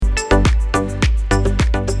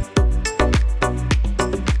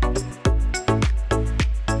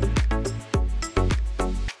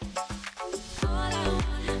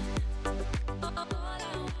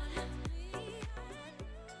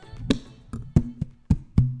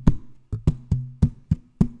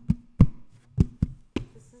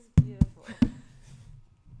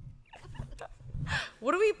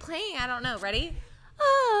What are we playing? I don't know. Ready?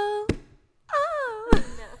 Oh. Oh. No.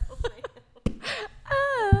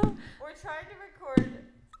 Oh. We're trying to record.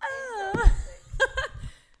 Oh.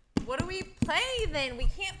 What do we play then? We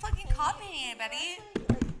can't fucking copy anybody.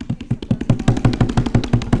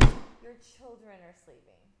 Your children are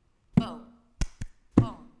sleeping. Boom.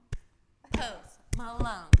 Boom. Pose.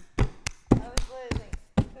 Malone. I was literally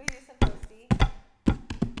can we do some posty?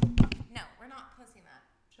 No, we're not posting that.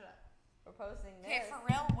 Shut up. We're posting this. Okay, for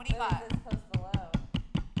real? What do you got? This post below.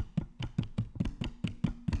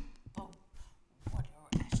 Boom. What are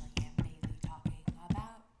Ashley and Bailey talking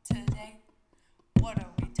about today? What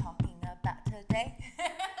are we talking about today?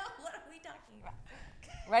 What are we talking about?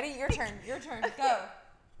 Ready? Your turn. Your turn. Go.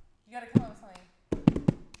 You gotta come up with something.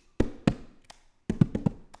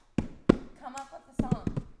 Come up with a song.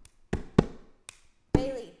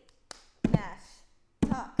 Bailey. Nash.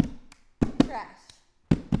 Talk. Trash.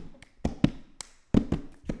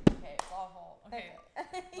 Okay, it's awful. Okay,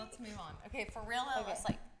 let's move on. Okay, for real though, Okay. it's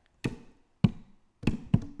like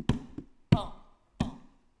boom, boom,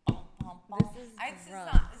 boom, boom, boom.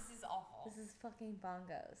 This is awful. This is fucking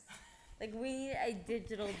bongos. Like we need a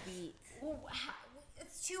digital beat.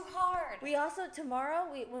 It's too hard. We also tomorrow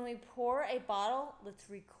when we pour a bottle, let's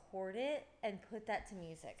record it and put that to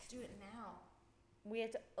music. Let's do it now. We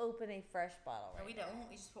have to open a fresh bottle. No, Right we don't.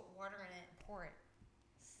 We just put water in it and pour it.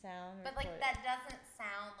 Sound. But like that doesn't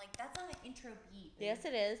sound like that's not an intro beat. Yes,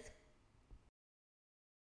 it is.